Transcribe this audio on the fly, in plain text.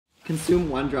Consume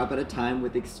 1 drop at a time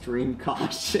with extreme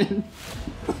caution.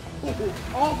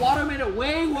 Oh, water made it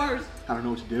way worse. I don't know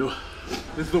what to do.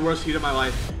 This is the worst heat of my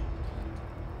life.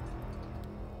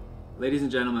 Ladies and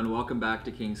gentlemen, welcome back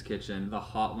to King's Kitchen, the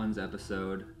Hot Ones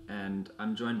episode. And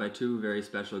I'm joined by 2 very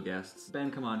special guests. Ben,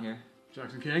 come on here.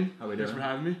 Jackson King, How we doing? thanks for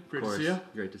having me. Great to see you.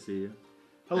 Great to see you.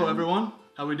 Hello, everyone.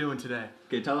 How we doing today?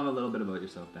 Okay, tell them a little bit about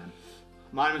yourself, Ben.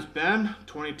 My name is Ben,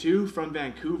 22, from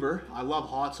Vancouver. I love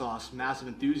hot sauce, massive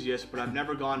enthusiast, but I've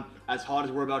never gone as hot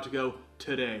as we're about to go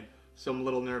today. So I'm a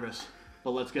little nervous,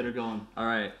 but let's get her going. All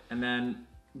right, and then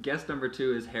guest number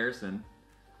 2 is Harrison.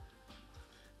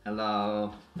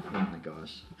 Hello. Oh my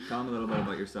gosh. Tell them a little bit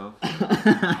about yourself.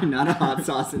 I'm not a hot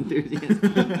sauce enthusiast.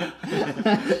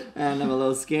 And I'm a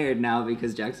little scared now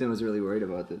because Jackson was really worried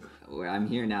about this. I'm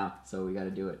here now, so we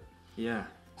gotta do it. Yeah.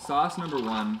 Sauce number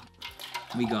 1,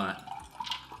 we got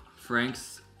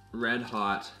Frank's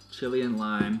RedHot chili and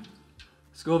lime.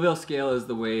 Scoville scale is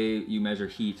the way you measure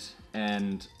heat,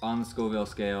 and on the Scoville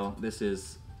scale, this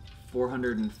is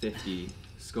 450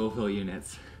 Scoville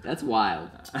units. That's wild.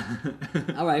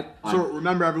 All right. So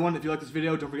remember, everyone, if you like this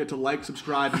video, don't forget to like,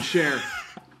 subscribe, and share.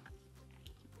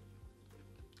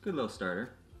 Good little starter.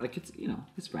 Like it's, you know,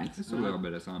 it's Frank's. Just a little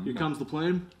bit of some. Here comes the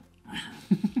plane.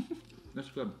 That's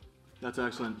good. That's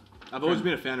excellent. I've always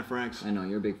been a fan of Frank's. I know,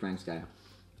 you're a big Frank's guy.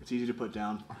 It's easy to put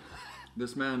down.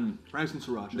 This man, Frank's and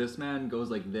sriracha. this man goes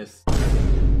like this.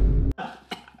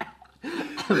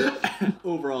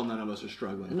 Overall, none of us are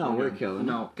struggling. No, we're killing.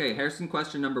 No. Okay, Harrison,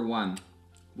 question number 1.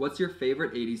 What's your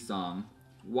favorite 80s song?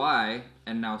 Why?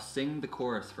 And now sing the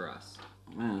chorus for us.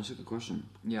 Man, that's a good question.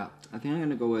 Yeah. I think I'm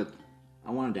gonna go with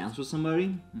I Want to Dance with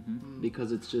Somebody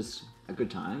because it's just a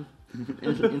good time.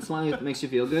 Instantly it makes you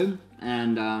feel good.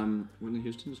 And Whitney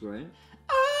Houston's right.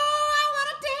 Oh, I want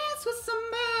to dance with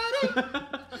somebody.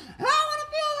 I want to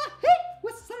feel the heat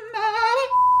with somebody.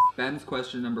 Ben's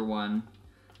question number 1.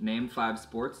 Name 5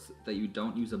 sports that you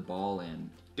don't use a ball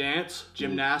in. Dance,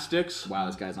 gymnastics, Wow,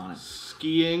 this guy's on it.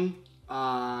 skiing,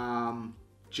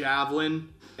 javelin,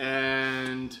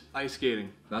 and ice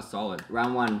skating. That's solid.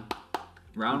 Round 1.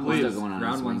 Round Complete. 1's, Still going on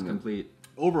round this 1's wing. complete.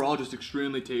 Overall, just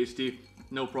extremely tasty.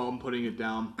 No problem putting it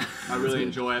down. I really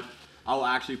enjoy it. I'll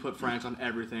actually put Frank's on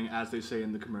everything, as they say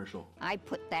in the commercial. I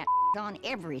put that on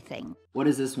everything. What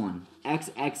is this one?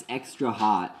 XXXtra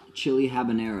hot chili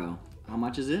habanero. How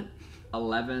much is it?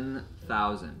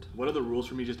 11,000. What are the rules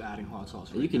for me just adding hot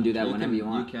sauce? You can do that whenever you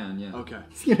want. You can, yeah. Okay.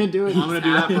 He's gonna do it. I'm gonna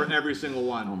do that for every single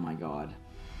one. Oh my god.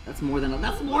 That's more than a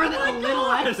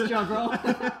little extra, bro.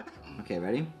 Okay,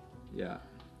 ready? Yeah.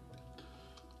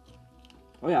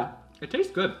 Oh yeah. It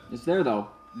tastes good. It's there though.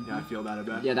 Yeah, I feel that a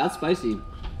bit. Yeah, that's spicy.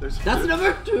 There's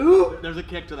number 2! There's a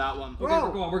kick to that one.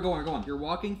 Okay, we're going. You're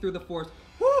walking through the forest.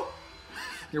 Woo!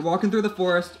 You're walking through the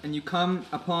forest and you come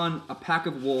upon a pack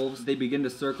of wolves. They begin to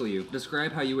circle you.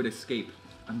 Describe how you would escape.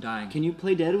 I'm dying. Can you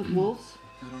play dead with wolves?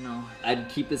 I don't know. I'd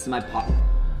keep this in my pocket.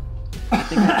 I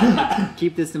think I'd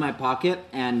keep this in my pocket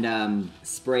and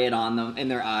spray it on them in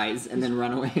their eyes and then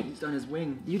run away. He's done his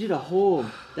wing. You did a whole...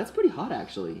 That's pretty hot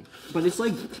actually. But it's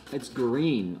like, it's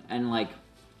green and like,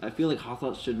 I feel like hot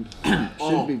sauce should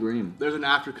be green. There's an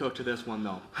aftercook to this one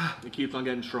though. It keeps on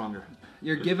getting stronger.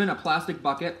 You're given a plastic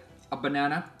bucket, a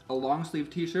banana, a long sleeve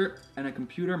t-shirt, and a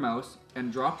computer mouse,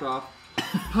 and dropped off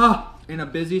in a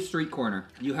busy street corner.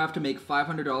 You have to make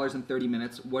 $500 in 30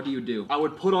 minutes. What do you do? I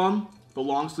would put on the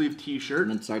long sleeve t-shirt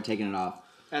And then start taking it off.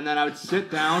 and then I would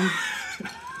sit down.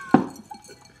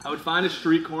 I would find a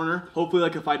street corner, hopefully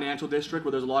like a financial district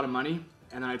where there's a lot of money,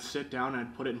 and then I'd sit down and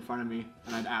I'd put it in front of me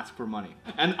and I'd ask for money.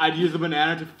 And I'd use the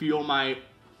banana to fuel my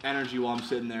energy while I'm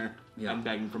sitting there and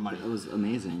begging for money. That was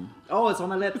amazing. Oh, it's on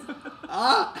my lips.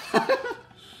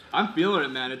 I'm feeling it,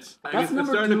 man. It's number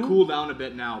starting 2. to cool down a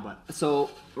bit now, but So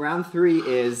round 3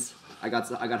 is I got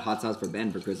hot sauce for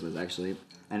Ben for Christmas actually,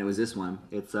 and it was this one.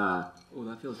 It's Oh,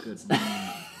 that feels good.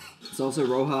 salsa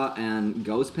roja and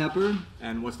ghost pepper.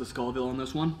 and what's the Scoville on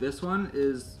this one? This one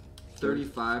is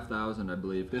 35,000, I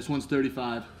believe. This one's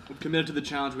 35. I'm committed to the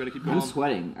challenge. We gotta keep I'm going.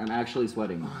 sweating. I'm actually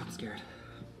sweating. I'm scared.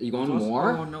 Are you going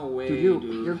more? Oh, no way, dude.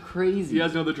 dude. You're crazy. You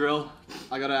guys know the drill.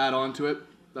 I gotta add on to it.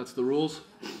 That's the rules.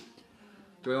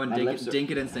 Do we want My to lips are-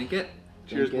 dink it and sink it?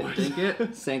 Cheers, Dink it. boys. Dink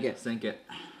it, Sink it. sink it.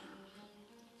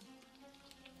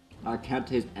 I can't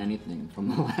taste anything from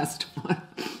the last one.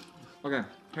 Okay,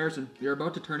 Harrison, you're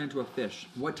about to turn into a fish.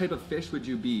 What type of fish would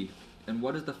you be? And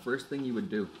what is the first thing you would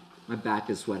do? My back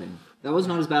is sweating. That was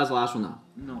not as bad as the last one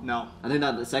though. No. I think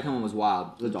that the second one was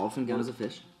wild. The dolphin count as a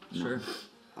fish? No. Sure.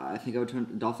 I think I would turn.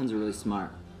 Dolphins are really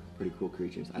smart. Pretty cool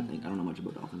creatures, I think. I don't know much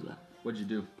about dolphins though. What'd you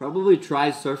do? Probably try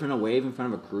surfing a wave in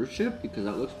front of a cruise ship because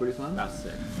that looks pretty fun. That's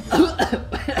sick.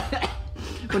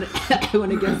 when it,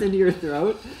 when it gets into your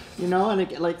throat, you know, and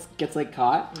it like gets like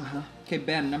caught. Okay,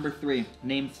 Ben, number 3.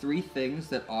 Name 3 things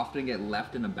that often get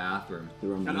left in a bathroom.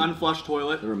 An unflushed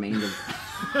toilet. The remainder.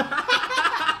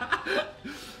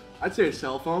 I'd say a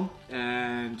cell phone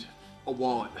and a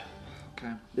wallet.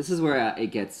 Okay. This is where it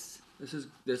gets This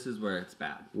is where it's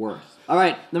bad. worse. All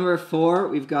right, number 4,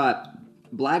 we've got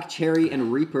black cherry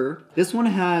and Reaper. This one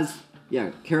has,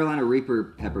 Carolina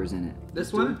Reaper peppers in it.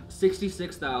 This one,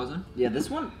 66,000. Yeah, this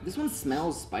one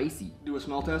smells spicy. Do a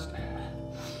smell test.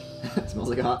 It smells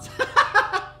like hot.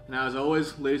 Now, as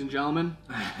always, ladies and gentlemen,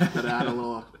 gotta add a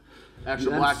little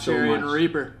extra That's black so cherry and much.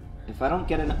 Reaper. If I don't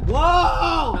get enough,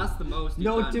 whoa! That's the most. you've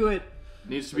Don't done. do it.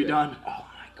 Needs to be done. Oh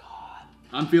my god.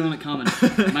 I'm feeling it coming.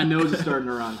 My nose is starting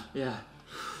to run. Yeah.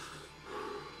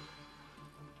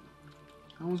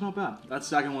 That one's not bad. That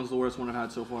second one's the worst one I've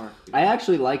had so far. I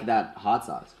actually like that hot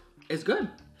sauce. It's good.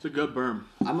 It's a good burn.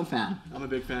 I'm a fan. I'm a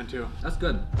big fan too. That's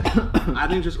good. I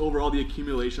think just overall the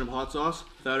accumulation of hot sauce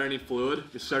without any fluid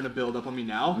is starting to build up on me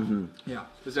now. Yeah.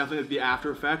 There's definitely the after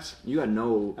effects. You got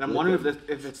no. And I'm wondering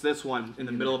if it's this one in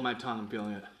the middle of my tongue. I'm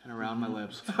feeling it and around my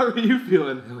lips. How are you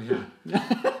feeling? Oh yeah.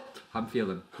 I'm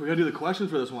feeling. We gotta do the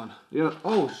questions for this one. Yeah.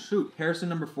 Oh shoot. Harrison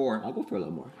number 4. I'll go for a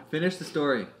little more. Finish the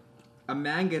story. A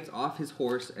man gets off his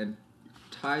horse and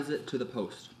ties it to the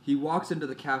post. He walks into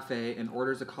the cafe and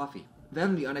orders a coffee.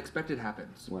 Then the unexpected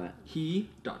happens. What? He ...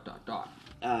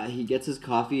 He gets his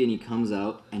coffee and he comes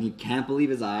out and he can't believe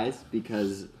his eyes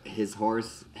because his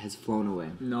horse has flown away.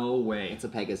 No way. It's a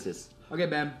Pegasus. Okay,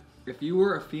 Ben. If you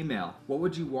were a female, what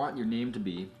would you want your name to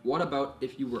be? What about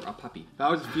if you were a puppy? If I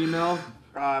was a female,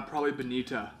 probably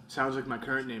Benita. Sounds like my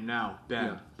current name now. Ben.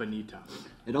 Yeah. Benita.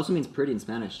 It also means pretty in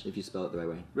Spanish if you spell it the right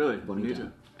way. Really? Bonita.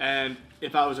 And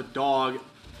if I was a dog,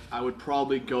 I would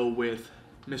probably go with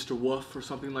Mr. Wolf or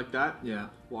something like that. Yeah.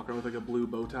 Walk around with like a blue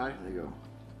bow tie. There you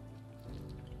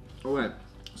go. Okay.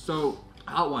 So,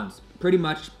 Hot Ones. Pretty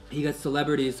much, he gets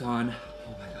celebrities on...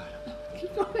 Oh my god.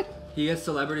 Keep going. He gets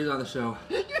celebrities on the show.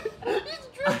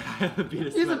 I have a bead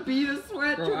of He's a sweat. bead of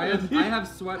sweat. Bro, I have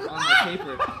sweat on my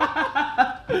paper.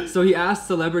 So he asks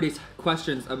celebrities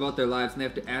questions about their lives and they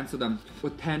have to answer them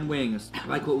with pen wings,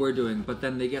 like what we're doing, but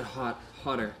then they get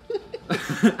hotter.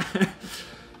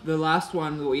 The last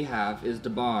one that we have is Da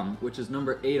Bomb, which is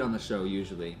number 8 on the show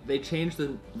usually. They change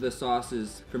the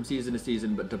sauces from season to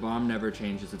season, but Da Bomb never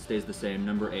changes. It stays the same,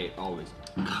 number 8, always.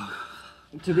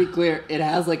 To be clear, it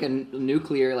has like a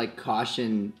nuclear like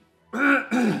caution,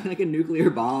 like a nuclear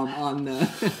bomb on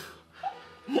the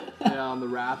Yeah, on the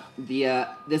wrap. the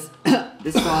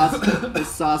this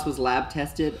sauce was lab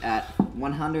tested at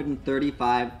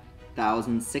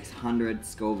 135,600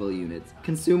 Scoville units.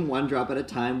 Consume 1 drop at a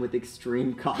time with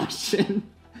extreme caution.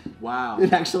 Wow.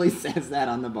 It actually says that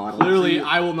on the bottle. Clearly, So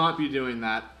I will not be doing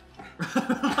that.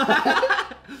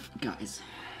 guys,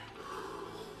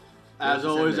 As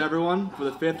always, everyone, for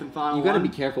the 5th and final you gotta one,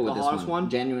 be careful with the this hottest one,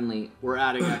 Genuinely, we're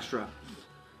adding extra.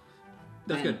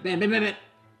 That's good.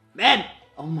 Ben!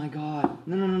 Oh my god!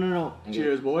 No!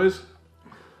 Cheers, boys.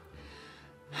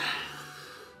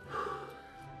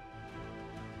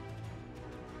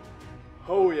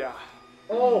 Oh yeah.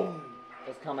 Oh,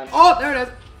 it's coming. Oh, there it is.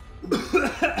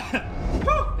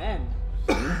 Ben.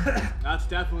 That's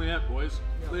definitely it, boys.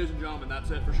 Ladies and gentlemen,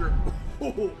 that's it for sure.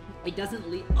 It doesn't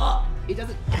leave. Oh, it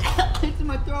doesn't. It's in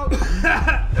my throat.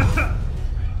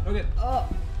 Okay, Oh.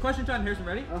 question time. Harrison,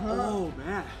 ready? Oh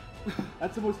man.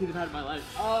 That's the most heat I've had in my life.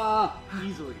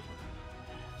 Easily.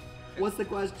 What's the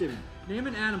question? Name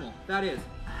an animal that is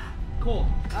cold.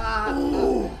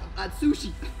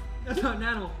 Sushi. That's not an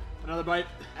animal. Another bite.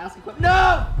 Ask a question.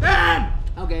 No, Ben.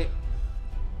 Okay.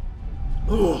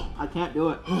 I can't do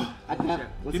it. I can't.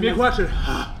 What's Give the me a next- question.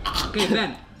 Okay,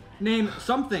 Ben, name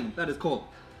something that is cold.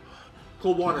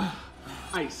 Cold water.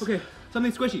 Ice. Okay,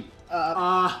 something squishy.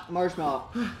 Marshmallow.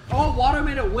 Oh, water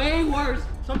made it way worse.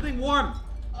 Something warm.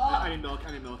 I need milk.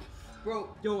 Bro.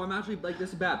 Yo, I'm actually like, this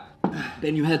is bad.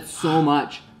 Ben, you had so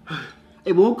much.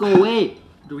 It won't go away.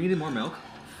 Do we need more milk?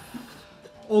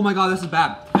 Oh my god, this is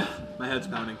bad. My head's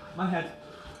pounding. My head.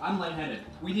 I'm lightheaded.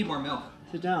 We need more milk.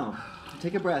 Sit down.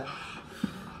 Take a breath.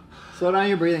 Slow down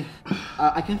your breathing.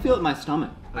 I can feel it in my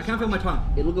stomach. I can't feel my tongue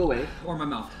It'll go away. or my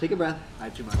mouth. Take a breath. I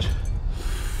had too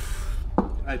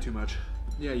much.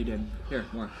 Yeah, you did. Here,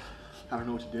 more. I don't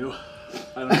know what to do.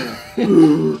 I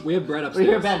don't know. We have bread upstairs.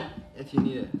 Right here, Ben. If you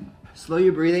need it. Slow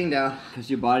your breathing down, because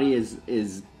your body is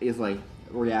like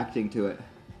reacting to it.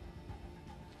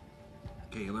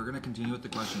 Okay, we're gonna continue with the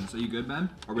questions. Are you good, Ben?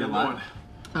 Are we Yeah, I'm alive?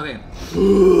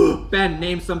 Okay. Ben,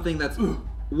 name something that's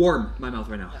warm. My mouth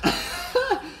right now.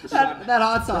 That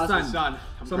hot sauce. Sun. Son,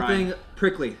 I'm Something crying.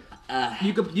 prickly.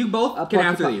 You both can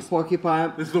answer these.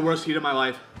 Porcupine. This is the worst heat of my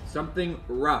life. Something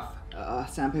rough.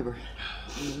 Sandpaper.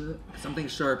 Something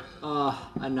sharp.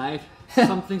 A knife.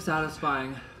 Something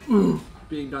satisfying.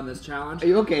 Being done this challenge. Are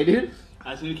you okay, dude?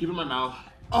 I just need to keep it in my mouth.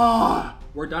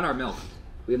 We're done our milk.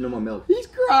 We have no more milk. He's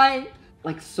crying.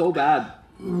 Like, so bad.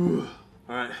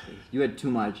 Alright. You had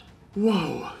too much.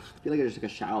 Whoa. I feel like I just took a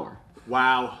shower.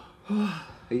 Wow. Are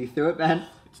you through it, Ben?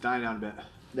 It's dying down a bit.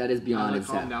 That is beyond Calm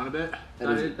insanity. down a bit.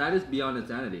 That is beyond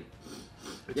insanity.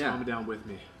 It's Yeah. calming down with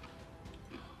me.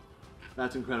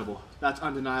 That's incredible. That's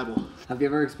undeniable. Have you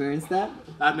ever experienced that?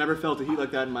 I've never felt a heat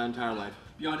like that in my entire life.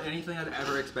 Beyond anything I'd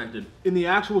ever expected. In the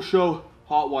actual show,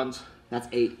 Hot Ones, That's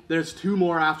 8. there's 2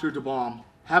 more after Da Bomb.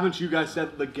 Haven't you guys said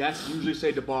that the guests usually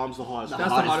say Da Bomb's the hottest? That's the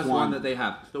hottest hottest one. one that they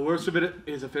have. The worst of it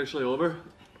is officially over,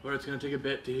 but it's gonna take a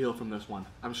bit to heal from this one.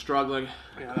 I'm struggling.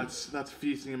 Yeah, that's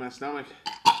feasting in my stomach.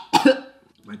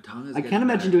 My tongue is I can't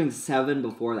imagine doing 7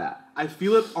 before that. I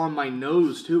feel it on my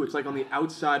nose too. It's like on the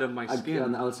outside of my skin.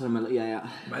 On the outside of my yeah.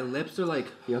 My lips are like...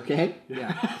 You okay?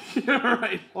 Yeah. You're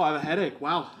right. Oh, I have a headache.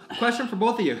 Wow. Question for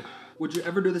both of you. Would you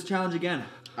ever do this challenge again?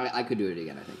 I could do it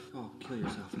again, I think. Oh, kill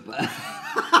yourself.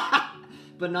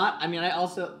 But not, I mean, I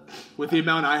also... With the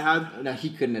amount I had, No, he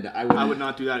couldn't have done I would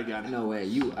not do that again. No way.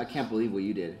 I can't believe what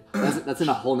you did. That's in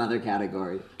a whole nother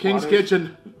category. King's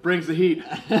Kitchen brings the heat.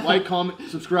 Like, comment,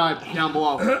 subscribe down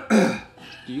below.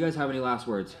 Do you guys have any last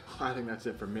words? I think that's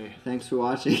it for me. Thanks for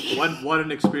watching. What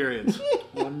an experience.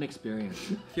 What an experience.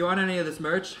 If you want any of this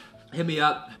merch, hit me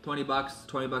up. $20,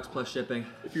 $20 plus shipping.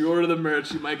 If you order the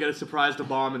merch, you might get a surprise Da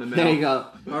Bomb in the mail. There you go.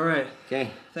 All right. Okay.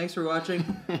 Thanks for watching.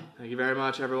 Thank you very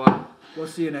much, everyone. We'll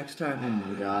see you next time. Oh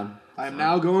my god. I am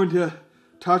now going to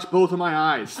touch both of my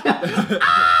eyes.